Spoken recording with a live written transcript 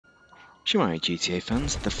Shemai GTA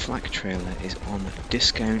fans, the Flack trailer is on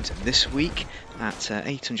discount this week at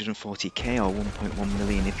 840k or 1.1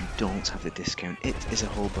 million if you don't have the discount. It is a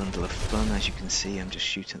whole bundle of fun. As you can see, I'm just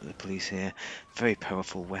shooting at the police here. Very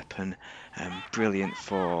powerful weapon, brilliant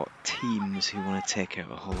for teams who want to take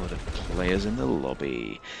out a whole lot of players in the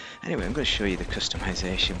lobby. Anyway, I'm going to show you the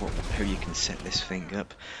customization, how you can set this thing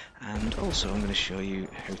up, and also I'm going to show you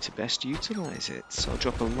how to best utilize it. So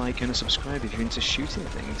drop a like and a subscribe if you're into shooting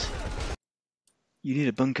things. You need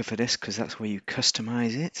a bunker for this because that's where you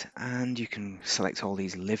customize it, and you can select all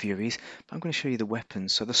these liveries, but I'm going to show you the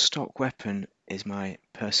weapons. So the stock weapon is my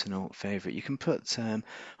personal favorite. You can put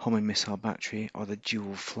homing missile battery or the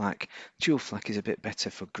dual flak. Dual flak is a bit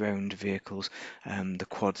better for ground vehicles. The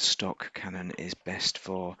quad stock cannon is best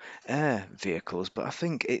for air vehicles, but I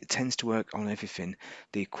think it tends to work on everything,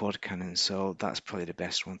 the quad cannon, so that's probably the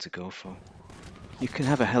best one to go for. You can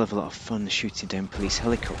have a hell of a lot of fun shooting down police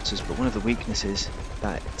helicopters, but one of the weaknesses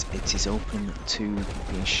that it is open to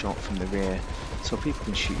being shot from the rear, so people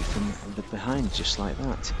can shoot you from the behind just like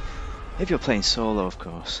that. If you're playing solo, of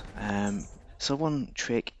course. So one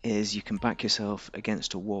trick is you can back yourself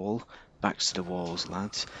against a wall, backs to the walls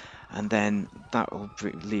lads, and then that will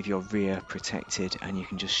leave your rear protected and you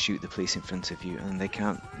can just shoot the police in front of you and they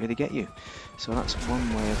can't really get you. So that's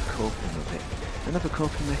one way of coping with it. Another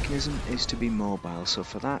coping mechanism is to be mobile, so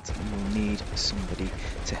for that you'll need somebody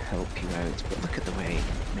to help you out. But look at the way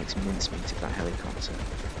it makes mincemeat of that helicopter.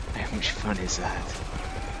 How much fun is that?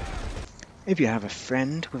 If you have a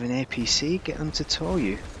friend with an APC, get them to tow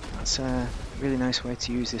you. That's a really nice way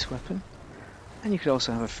to use this weapon. And you could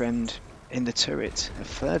also have a friend in the turret, a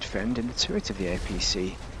third friend in the turret of the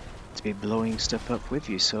APC, to be blowing stuff up with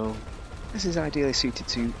you. So this is ideally suited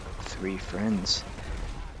to 3 friends.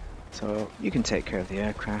 So you can take care of the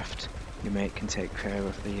aircraft, your mate can take care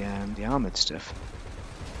of the armoured stuff.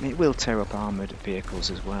 I mean, it will tear up armoured vehicles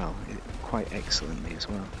as well, quite excellently as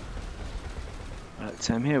well. But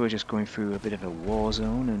here we're just going through a bit of a war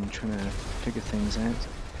zone and trying to figure things out.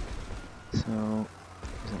 So,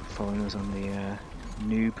 is that following us on the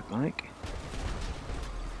noob bike?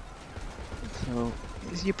 So,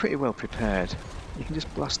 you're pretty well prepared. You can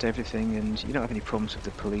just blast everything and you don't have any problems with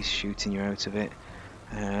the police shooting you out of it.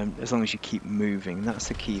 As long as you keep moving. That's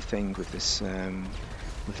the key thing with this,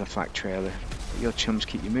 with the Flack trailer. Your chums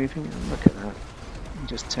keep you moving, and look at that. You can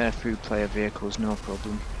just tear through player vehicles, no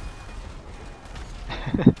problem.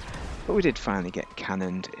 But we did finally get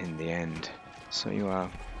cannoned in the end, so you are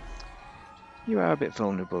a bit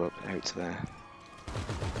vulnerable out there.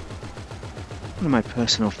 One of my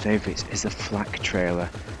personal favourites is the Flack trailer.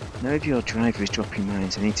 Now if your driver is dropping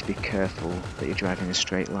mines, you need to be careful that you're driving in a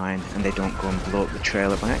straight line and they don't go and blow up the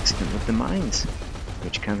trailer by accident with the mines,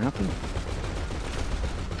 which can happen.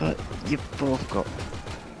 But you've both got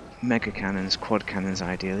mega cannons, quad cannons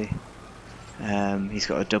ideally. He's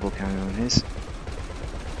got a double cannon on his.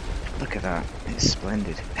 Look at that, it's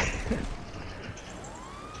splendid.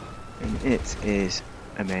 And it is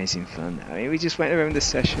amazing fun. I mean, we just went around the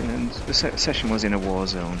session and the session was in a war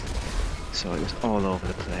zone, so it was all over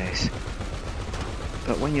the place.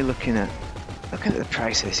 But when you're looking at the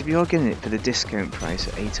price of this, if you're getting it for the discount price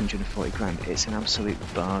at 840 grand, it's an absolute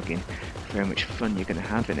bargain for how much fun you're going to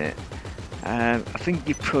have in it. I think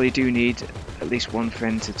you probably do need at least one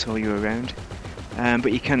friend to tow you around.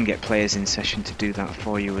 But you can get players in session to do that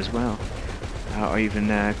for you as well, or even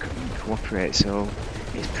cooperate, so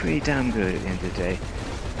it's pretty damn good at the end of the day,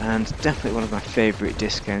 and definitely one of my favourite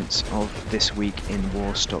discounts of this week in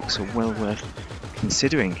Warstock, so well worth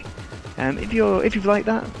considering. If you've liked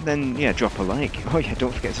that, then yeah, drop a like. Oh yeah,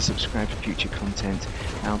 don't forget to subscribe for future content.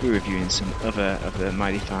 I'll be reviewing some other of the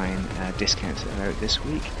mighty fine discounts that are out this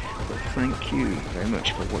week, but thank you very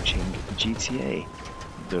much for watching GTA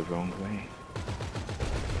the wrong way.